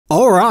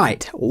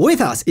Right,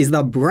 with us is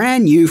the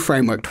brand new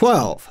Framework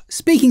 12.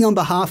 Speaking on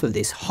behalf of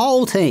this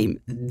whole team,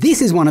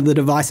 this is one of the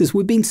devices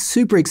we've been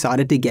super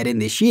excited to get in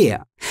this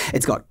year.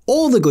 It's got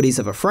all the goodies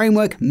of a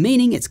framework,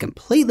 meaning it's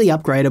completely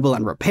upgradable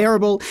and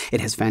repairable, it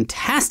has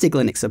fantastic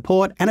Linux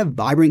support and a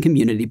vibrant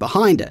community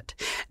behind it.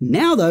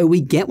 Now though,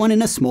 we get one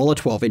in a smaller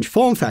 12-inch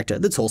form factor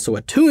that's also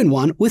a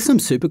 2-in-1 with some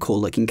super cool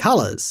looking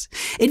colours.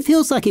 It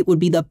feels like it would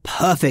be the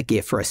perfect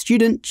gift for a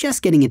student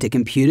just getting into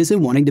computers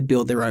and wanting to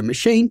build their own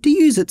machine to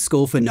use at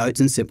school for notes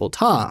and simple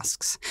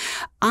tasks.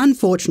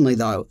 Unfortunately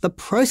though, the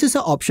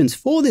processor options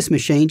for this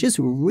machine just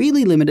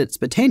really limit its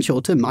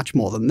potential to much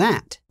more than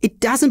that. It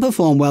doesn't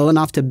perform well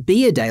enough to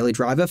be a daily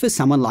driver for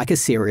someone like a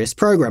serious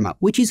programmer,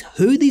 which is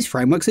who these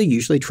frameworks are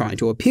usually trying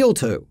to appeal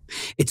to.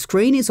 Its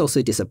screen is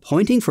also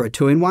disappointing for a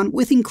 2-in-1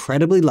 with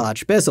incredibly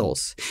large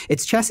bezels.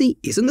 Its chassis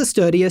isn't the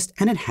sturdiest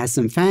and it has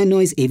some fan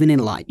noise even in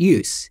light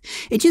use.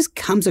 It just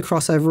comes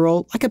across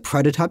overall like a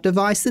prototype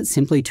device that's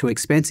simply too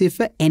expensive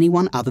for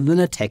anyone other than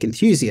a tech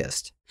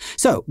enthusiast.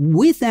 So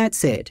with that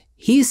said,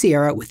 here's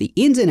Sierra with the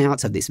ins and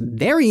outs of this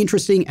very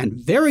interesting and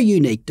very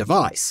unique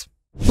device.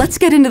 Let's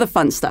get into the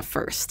fun stuff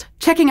first,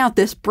 checking out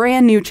this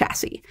brand new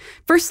chassis.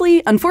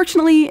 Firstly,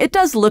 unfortunately, it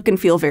does look and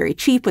feel very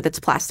cheap with its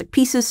plastic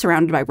pieces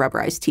surrounded by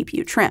rubberized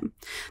TPU trim.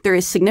 There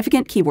is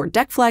significant keyboard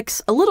deck flex,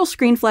 a little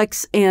screen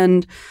flex,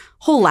 and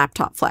whole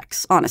laptop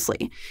flex,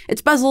 honestly.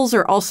 Its bezels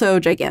are also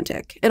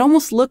gigantic. It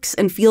almost looks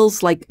and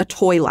feels like a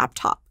toy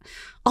laptop.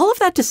 All of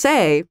that to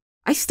say,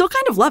 I still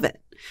kind of love it.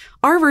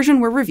 Our version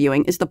we're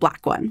reviewing is the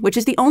black one, which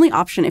is the only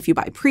option if you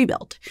buy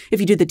pre-built.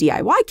 If you do the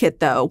DIY kit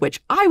though, which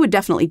I would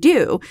definitely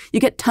do, you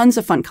get tons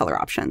of fun color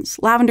options: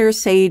 lavender,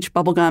 sage,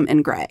 bubblegum,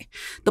 and gray.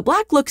 The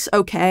black looks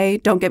okay,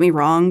 don't get me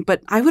wrong,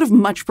 but I would have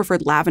much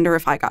preferred lavender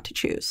if I got to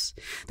choose.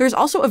 There's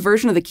also a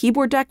version of the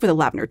keyboard deck with a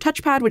lavender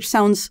touchpad, which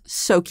sounds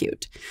so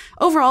cute.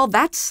 Overall,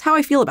 that's how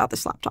I feel about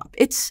this laptop.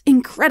 It's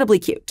incredibly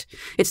cute.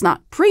 It's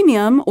not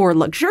premium or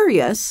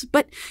luxurious,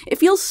 but it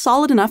feels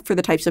solid enough for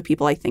the types of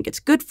people I think it's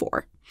good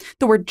for.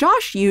 The word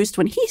Josh used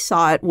when he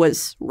saw it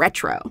was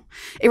retro.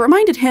 It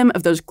reminded him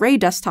of those gray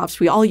desktops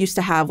we all used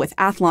to have with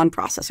Athlon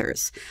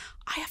processors.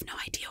 I have no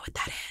idea what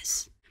that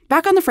is.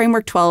 Back on the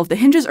Framework 12, the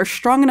hinges are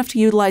strong enough to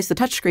utilize the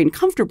touchscreen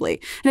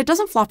comfortably, and it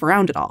doesn't flop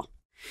around at all.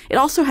 It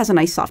also has a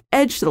nice soft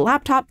edge to the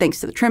laptop thanks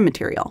to the trim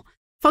material.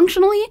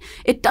 Functionally,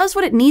 it does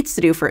what it needs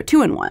to do for a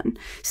 2-in-1.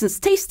 Since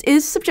taste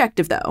is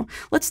subjective though,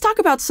 let's talk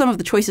about some of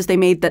the choices they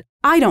made that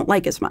I don't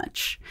like as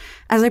much.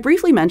 As I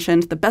briefly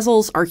mentioned, the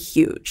bezels are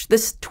huge.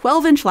 This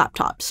 12-inch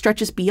laptop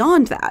stretches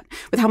beyond that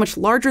with how much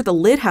larger the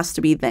lid has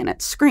to be than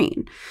its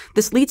screen.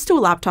 This leads to a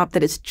laptop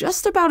that is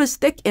just about as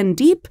thick and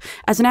deep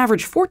as an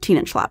average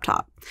 14-inch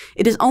laptop.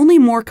 It is only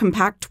more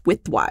compact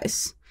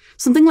width-wise.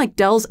 Something like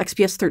Dell's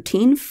XPS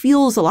 13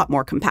 feels a lot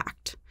more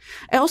compact.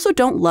 I also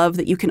don't love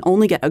that you can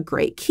only get a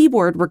gray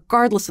keyboard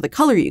regardless of the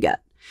color you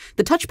get.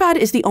 The touchpad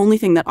is the only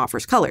thing that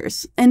offers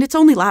colors, and it's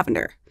only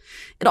lavender.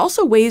 It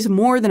also weighs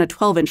more than a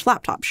 12-inch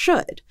laptop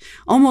should,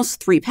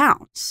 almost 3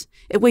 pounds.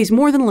 It weighs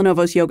more than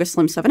Lenovo's Yoga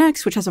Slim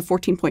 7X, which has a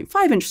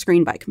 14.5-inch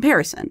screen by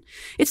comparison.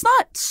 It's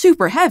not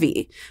super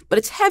heavy, but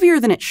it's heavier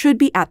than it should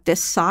be at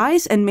this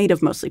size and made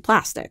of mostly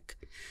plastic.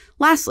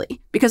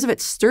 Lastly, because of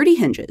its sturdy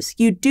hinges,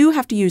 you do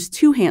have to use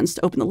 2 hands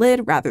to open the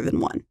lid rather than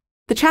 1.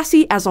 The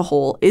chassis as a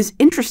whole is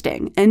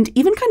interesting and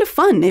even kind of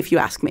fun if you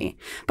ask me,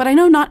 but I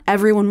know not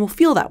everyone will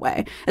feel that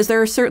way, as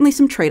there are certainly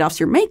some trade-offs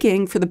you're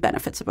making for the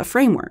benefits of a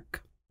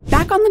framework.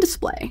 Back on the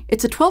display,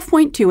 it's a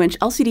 12.2-inch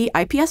LCD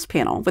IPS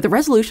panel with a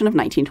resolution of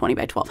 1920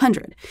 by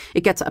 1200.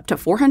 It gets up to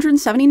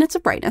 470 nits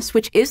of brightness,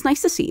 which is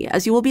nice to see,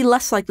 as you will be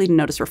less likely to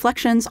notice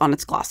reflections on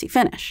its glossy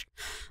finish.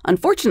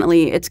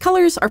 Unfortunately, its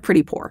colors are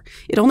pretty poor.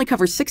 It only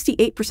covers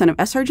 68% of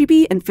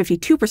sRGB and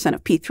 52%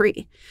 of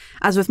P3.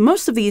 As with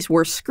most of these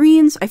worse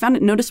screens, I found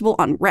it noticeable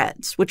on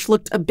reds, which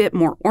looked a bit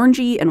more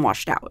orangey and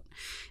washed out.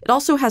 It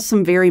also has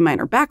some very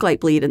minor backlight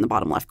bleed in the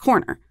bottom left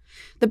corner.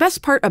 The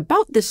best part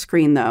about this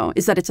screen, though,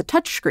 is that it's a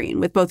touchscreen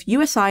with both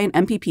USI and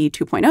MPP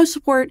 2.0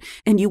 support,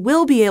 and you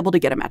will be able to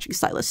get a matching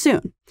stylus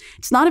soon.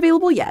 It's not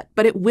available yet,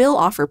 but it will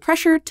offer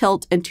pressure,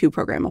 tilt, and 2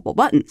 programmable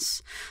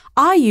buttons.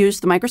 I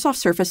used the Microsoft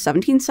Surface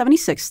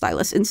 1776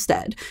 stylus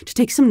instead to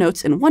take some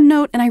notes in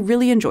OneNote, and I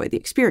really enjoyed the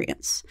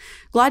experience.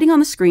 Gliding on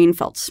the screen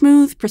felt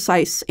smooth,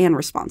 precise, and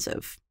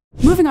responsive.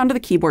 Moving on to the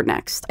keyboard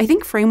next, I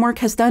think Framework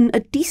has done a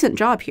decent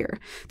job here.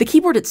 The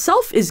keyboard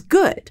itself is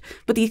good,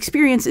 but the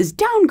experience is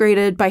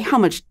downgraded by how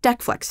much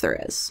deck flex there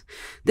is.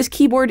 This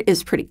keyboard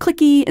is pretty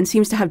clicky and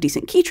seems to have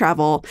decent key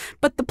travel,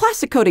 but the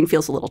plastic coating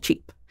feels a little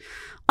cheap.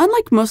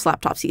 Unlike most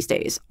laptops these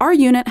days, our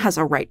unit has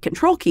a right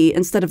control key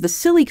instead of the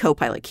silly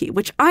Copilot key,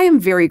 which I am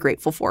very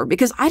grateful for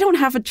because I don't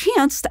have a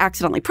chance to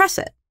accidentally press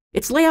it.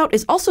 Its layout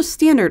is also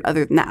standard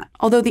other than that,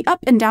 although the up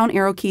and down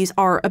arrow keys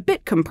are a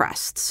bit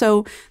compressed,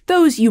 so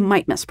those you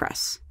might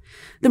mispress.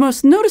 The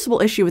most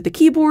noticeable issue with the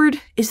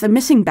keyboard is the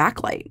missing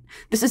backlight.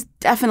 This is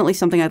definitely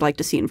something I'd like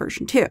to see in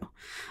version 2.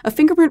 A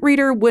fingerprint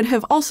reader would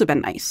have also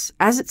been nice.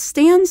 As it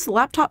stands, the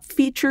laptop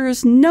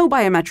features no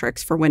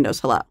biometrics for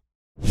Windows Hello.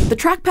 The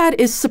trackpad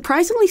is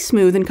surprisingly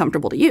smooth and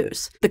comfortable to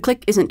use. The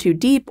click isn't too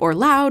deep or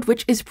loud,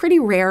 which is pretty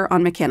rare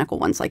on mechanical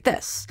ones like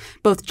this.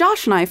 Both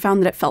Josh and I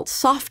found that it felt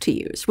soft to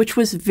use, which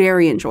was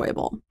very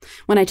enjoyable.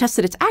 When I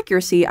tested its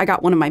accuracy, I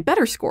got one of my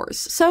better scores,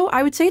 so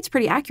I would say it's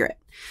pretty accurate.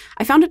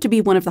 I found it to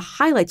be one of the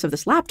highlights of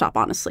this laptop,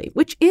 honestly,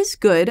 which is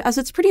good as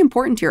it's pretty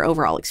important to your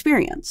overall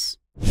experience.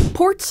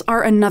 Ports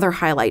are another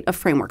highlight of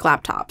Framework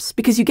laptops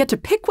because you get to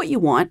pick what you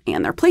want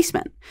and their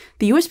placement.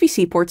 The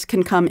USB-C ports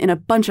can come in a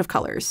bunch of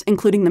colors,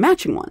 including the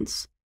matching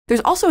ones.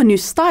 There's also a new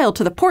style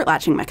to the port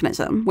latching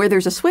mechanism, where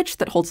there's a switch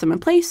that holds them in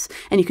place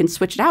and you can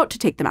switch it out to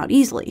take them out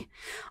easily.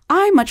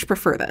 I much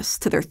prefer this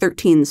to their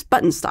 13's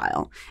button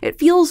style. It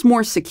feels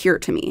more secure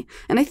to me,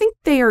 and I think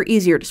they are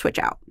easier to switch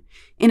out.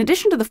 In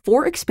addition to the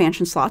 4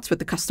 expansion slots with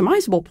the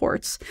customizable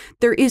ports,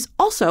 there is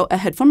also a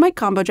headphone mic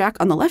combo jack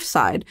on the left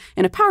side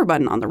and a power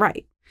button on the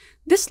right.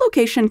 This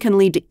location can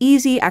lead to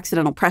easy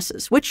accidental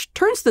presses, which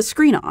turns the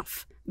screen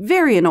off.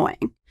 Very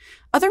annoying.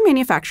 Other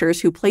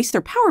manufacturers who place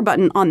their power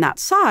button on that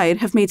side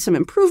have made some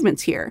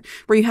improvements here,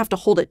 where you have to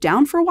hold it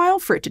down for a while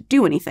for it to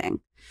do anything.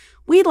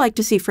 We'd like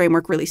to see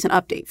Framework release an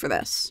update for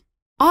this.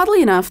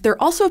 Oddly enough,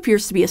 there also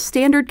appears to be a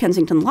standard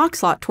Kensington lock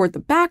slot toward the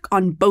back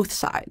on both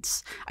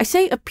sides. I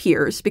say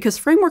appears because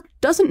Framework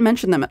doesn't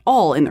mention them at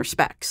all in their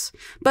specs,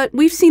 but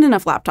we've seen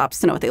enough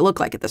laptops to know what they look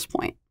like at this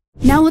point.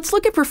 Now let's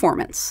look at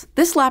performance.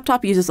 This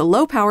laptop uses a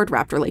low-powered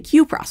Raptor Lake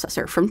U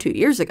processor from 2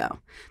 years ago.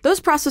 Those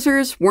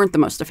processors weren't the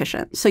most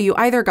efficient, so you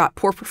either got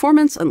poor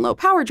performance and low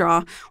power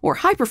draw, or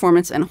high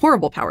performance and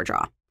horrible power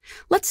draw.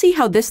 Let's see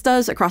how this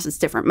does across its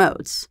different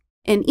modes.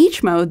 In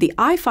each mode, the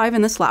i5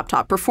 in this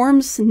laptop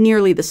performs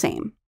nearly the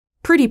same.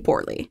 Pretty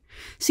poorly.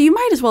 So you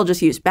might as well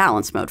just use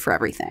balance mode for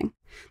everything.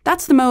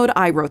 That's the mode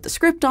I wrote the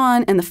script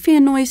on, and the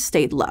fan noise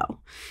stayed low.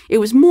 It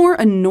was more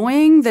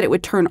annoying that it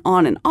would turn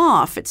on and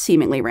off at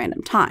seemingly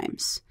random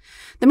times.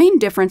 The main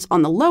difference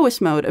on the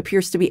lowest mode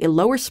appears to be a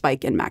lower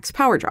spike in max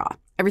power draw.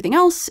 Everything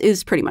else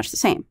is pretty much the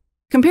same.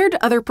 Compared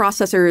to other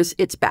processors,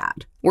 it's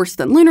bad. Worse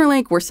than Lunar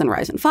Lake, worse than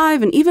Ryzen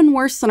 5, and even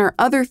worse than our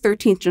other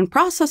 13th gen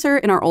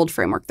processor in our old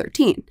Framework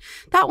 13.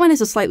 That one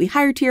is a slightly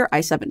higher tier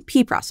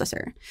i7P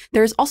processor.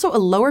 There is also a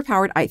lower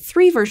powered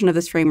i3 version of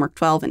this Framework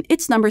 12, and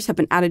its numbers have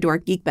been added to our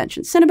Geekbench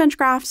and Cinebench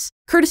graphs,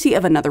 courtesy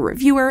of another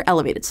reviewer,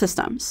 Elevated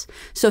Systems.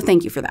 So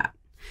thank you for that.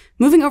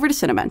 Moving over to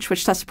Cinebench,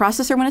 which tests a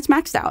processor when it's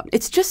maxed out,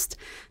 it's just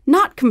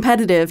not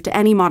competitive to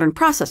any modern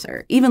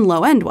processor, even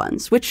low-end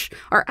ones, which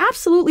are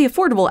absolutely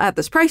affordable at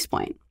this price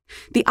point.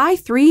 The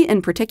i3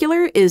 in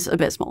particular is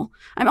abysmal.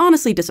 I'm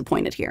honestly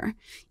disappointed here.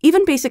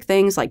 Even basic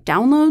things like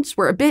downloads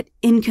were a bit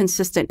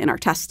inconsistent in our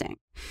testing.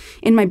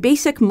 In my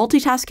basic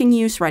multitasking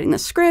use writing the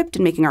script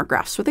and making our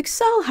graphs with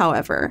Excel,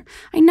 however,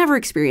 I never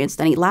experienced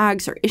any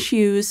lags or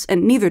issues,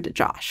 and neither did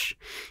Josh.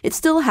 It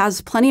still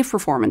has plenty of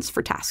performance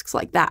for tasks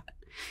like that.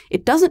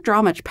 It doesn't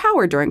draw much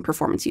power during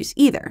performance use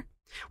either.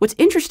 What's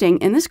interesting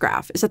in this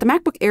graph is that the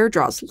MacBook Air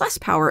draws less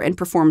power and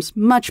performs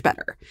much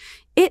better.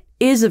 It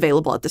is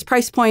available at this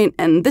price point,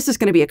 and this is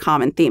going to be a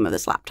common theme of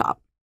this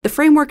laptop. The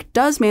Framework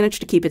does manage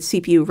to keep its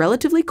CPU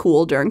relatively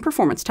cool during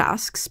performance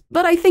tasks,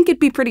 but I think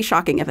it'd be pretty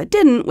shocking if it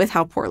didn't with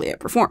how poorly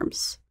it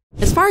performs.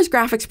 As far as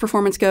graphics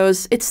performance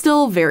goes, it's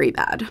still very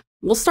bad.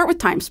 We'll start with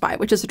TimeSpy,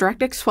 which is a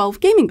DirectX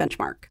 12 gaming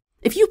benchmark.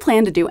 If you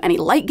plan to do any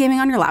light gaming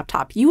on your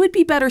laptop, you would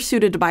be better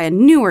suited to buy a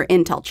newer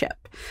Intel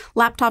chip.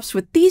 Laptops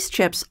with these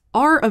chips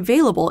are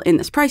available in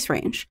this price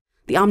range.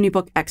 The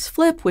OmniBook X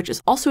Flip, which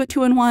is also a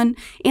 2-in-1,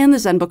 and the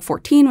ZenBook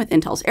 14 with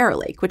Intel's Arrow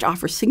Lake, which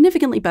offers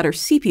significantly better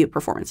CPU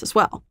performance as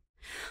well.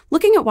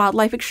 Looking at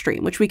Wildlife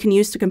Extreme, which we can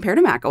use to compare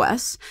to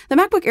macOS, the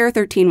MacBook Air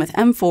 13 with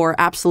M4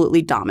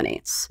 absolutely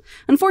dominates.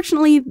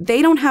 Unfortunately,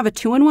 they don't have a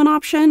 2-in-1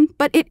 option,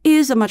 but it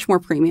is a much more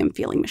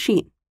premium-feeling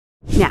machine.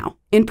 Now,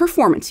 in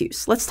performance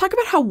use, let's talk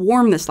about how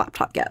warm this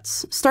laptop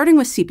gets, starting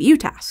with CPU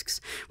tasks.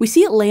 We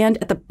see it land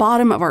at the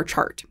bottom of our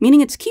chart,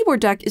 meaning its keyboard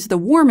deck is the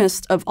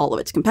warmest of all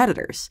of its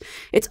competitors.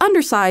 Its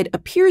underside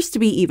appears to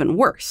be even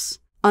worse.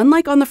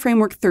 Unlike on the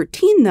Framework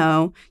 13,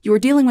 though, you are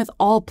dealing with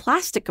all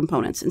plastic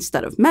components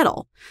instead of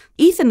metal.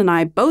 Ethan and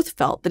I both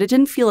felt that it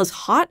didn't feel as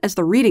hot as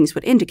the readings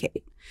would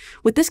indicate.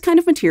 With this kind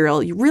of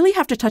material, you really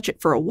have to touch it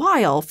for a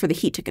while for the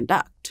heat to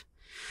conduct.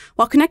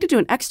 While connected to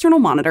an external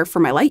monitor for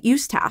my light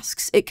use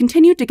tasks, it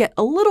continued to get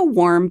a little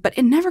warm, but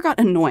it never got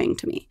annoying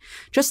to me.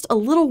 Just a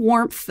little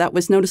warmth that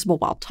was noticeable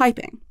while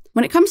typing.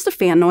 When it comes to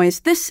fan noise,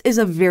 this is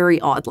a very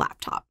odd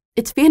laptop.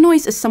 Its fan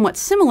noise is somewhat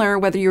similar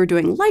whether you're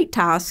doing light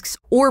tasks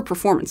or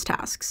performance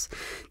tasks.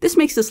 This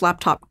makes this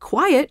laptop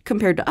quiet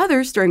compared to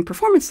others during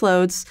performance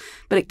loads,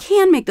 but it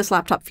can make this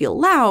laptop feel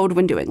loud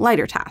when doing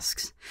lighter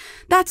tasks.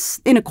 That's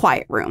in a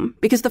quiet room,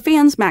 because the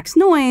fan's max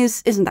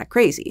noise isn't that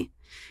crazy.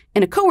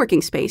 In a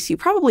co-working space, you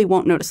probably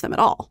won't notice them at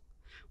all.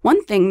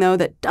 One thing, though,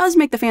 that does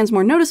make the fans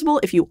more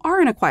noticeable if you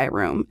are in a quiet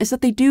room is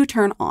that they do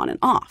turn on and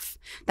off.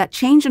 That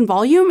change in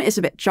volume is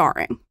a bit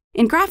jarring.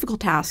 In graphical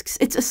tasks,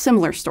 it's a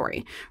similar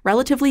story.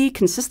 Relatively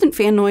consistent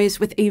fan noise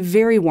with a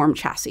very warm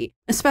chassis,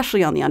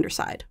 especially on the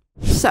underside.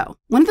 So,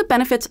 one of the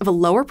benefits of a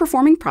lower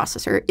performing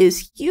processor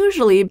is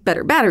usually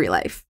better battery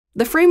life.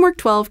 The Framework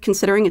 12,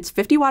 considering its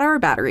 50 watt-hour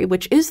battery,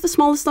 which is the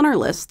smallest on our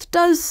list,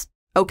 does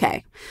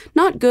okay.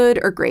 Not good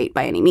or great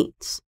by any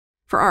means.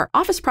 For our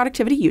office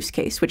productivity use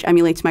case, which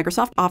emulates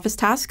Microsoft Office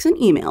tasks and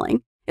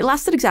emailing, it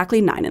lasted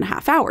exactly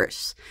 9.5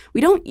 hours. We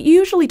don't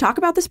usually talk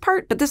about this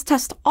part, but this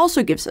test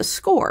also gives a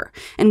score,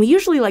 and we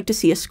usually like to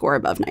see a score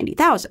above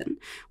 90,000.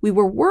 We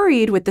were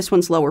worried with this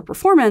one's lower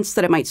performance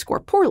that it might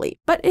score poorly,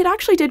 but it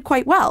actually did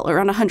quite well,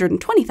 around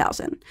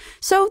 120,000.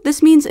 So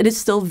this means it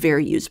is still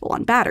very usable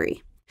on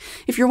battery.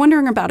 If you're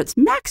wondering about its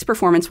max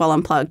performance while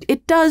unplugged,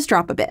 it does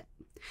drop a bit.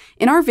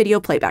 In our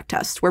video playback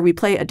test, where we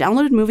play a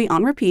downloaded movie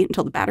on repeat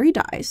until the battery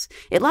dies,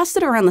 it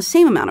lasted around the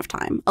same amount of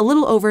time, a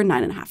little over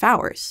 9.5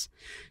 hours.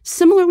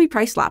 Similarly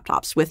priced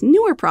laptops with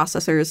newer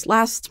processors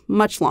last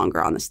much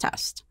longer on this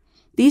test.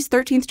 These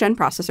 13th gen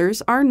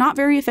processors are not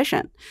very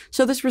efficient,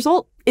 so this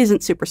result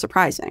isn't super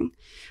surprising.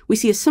 We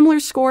see a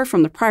similar score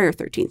from the prior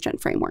 13th gen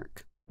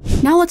framework.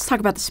 Now let's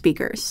talk about the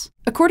speakers.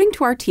 According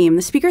to our team,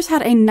 the speakers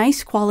had a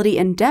nice quality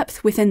and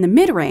depth within the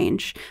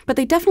mid-range, but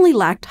they definitely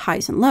lacked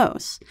highs and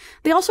lows.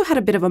 They also had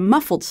a bit of a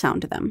muffled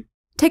sound to them.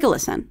 Take a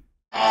listen.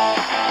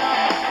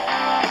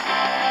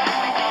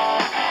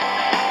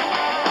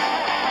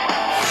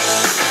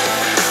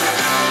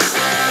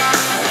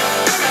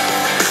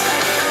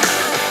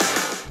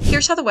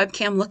 Here's how the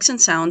webcam looks and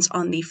sounds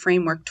on the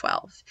Framework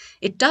 12.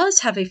 It does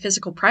have a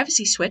physical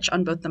privacy switch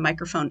on both the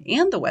microphone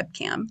and the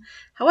webcam.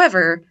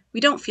 However, we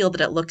don't feel that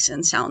it looks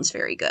and sounds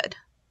very good.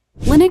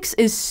 Linux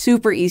is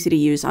super easy to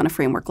use on a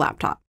Framework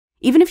laptop,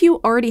 even if you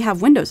already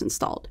have Windows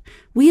installed.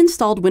 We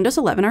installed Windows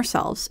 11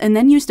 ourselves and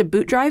then used a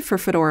boot drive for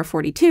Fedora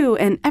 42,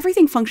 and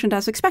everything functioned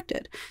as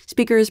expected.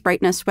 Speakers,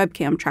 brightness,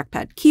 webcam,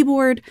 trackpad,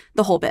 keyboard,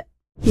 the whole bit.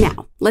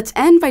 Now, let's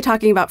end by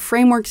talking about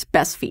Framework's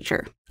best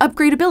feature,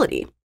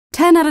 upgradeability.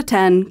 10 out of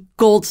 10,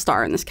 gold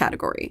star in this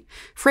category.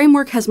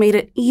 Framework has made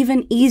it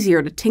even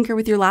easier to tinker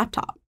with your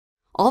laptop.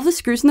 All of the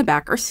screws in the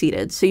back are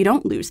seated so you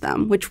don't lose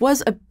them, which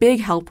was a big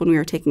help when we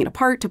were taking it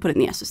apart to put it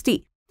in the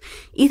SSD.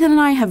 Ethan and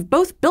I have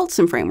both built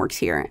some frameworks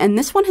here, and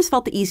this one has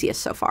felt the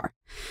easiest so far.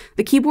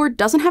 The keyboard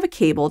doesn't have a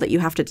cable that you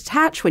have to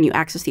detach when you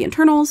access the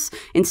internals.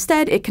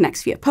 Instead, it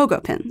connects via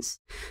pogo pins.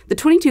 The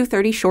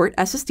 2230 short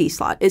SSD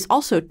slot is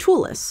also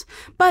toolless,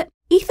 but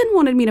Ethan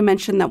wanted me to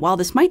mention that while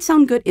this might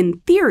sound good in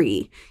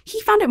theory, he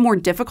found it more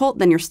difficult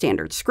than your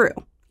standard screw.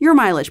 Your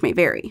mileage may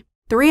vary.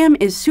 The RAM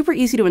is super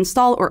easy to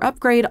install or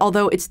upgrade,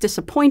 although it's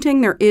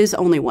disappointing there is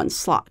only one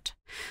slot.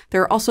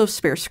 There are also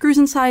spare screws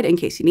inside in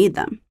case you need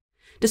them.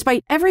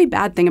 Despite every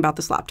bad thing about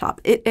this laptop,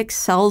 it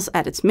excels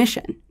at its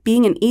mission,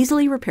 being an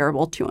easily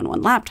repairable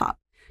 2-in-1 laptop.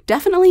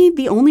 Definitely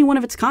the only one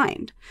of its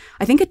kind.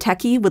 I think a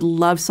techie would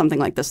love something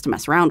like this to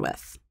mess around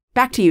with.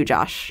 Back to you,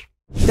 Josh.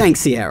 Thanks,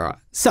 Sierra.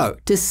 So,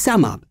 to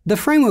sum up, the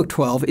Framework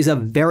 12 is a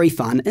very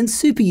fun and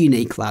super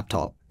unique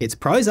laptop. Its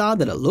pros are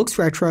that it looks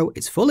retro,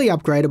 it's fully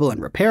upgradable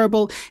and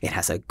repairable, it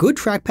has a good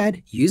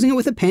trackpad, using it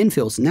with a pen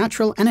feels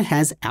natural, and it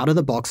has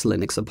out-of-the-box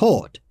Linux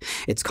support.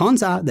 Its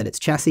cons are that its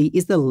chassis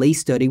is the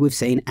least sturdy we've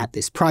seen at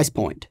this price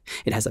point.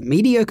 It has a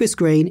mediocre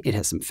screen, it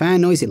has some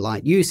fan noise in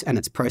light use, and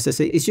its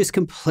processor is just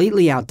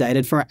completely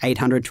outdated for an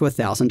 $800 to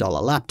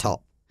 $1,000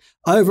 laptop.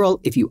 Overall,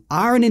 if you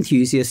are an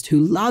enthusiast who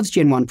loves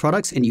Gen 1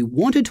 products and you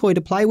want a toy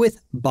to play with,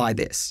 buy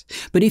this.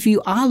 But if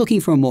you are looking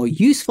for a more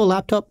useful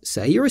laptop,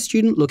 say you're a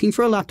student looking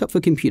for a laptop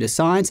for computer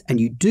science and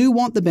you do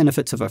want the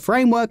benefits of a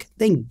framework,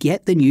 then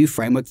get the new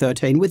Framework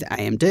 13 with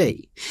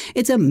AMD.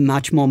 It's a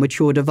much more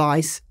mature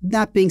device.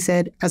 That being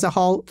said, as a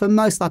whole, for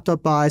most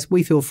laptop buyers,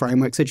 we feel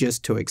frameworks are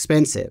just too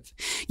expensive.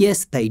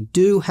 Yes, they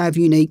do have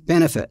unique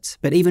benefits,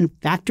 but even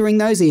factoring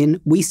those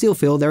in, we still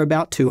feel they're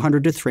about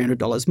 $200 to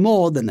 $300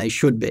 more than they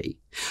should be.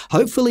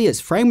 Hopefully, as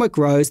Framework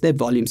grows, their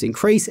volumes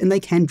increase and they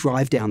can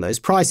drive down those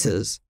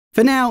prices.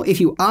 For now, if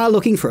you are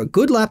looking for a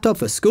good laptop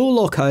for school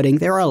or coding,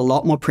 there are a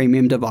lot more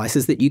premium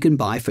devices that you can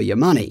buy for your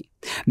money.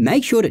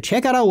 Make sure to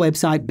check out our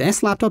website,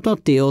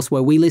 bestlaptop.deals,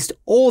 where we list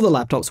all the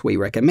laptops we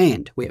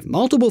recommend. We have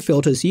multiple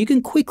filters so you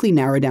can quickly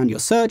narrow down your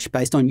search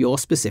based on your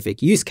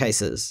specific use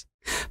cases.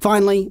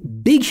 Finally,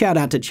 big shout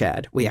out to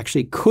Chad. We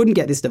actually couldn't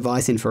get this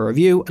device in for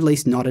review, at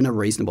least not in a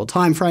reasonable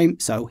time frame,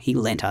 so he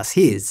lent us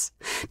his.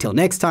 Till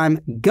next time,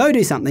 go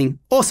do something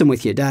awesome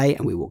with your day,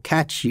 and we will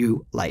catch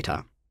you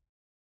later.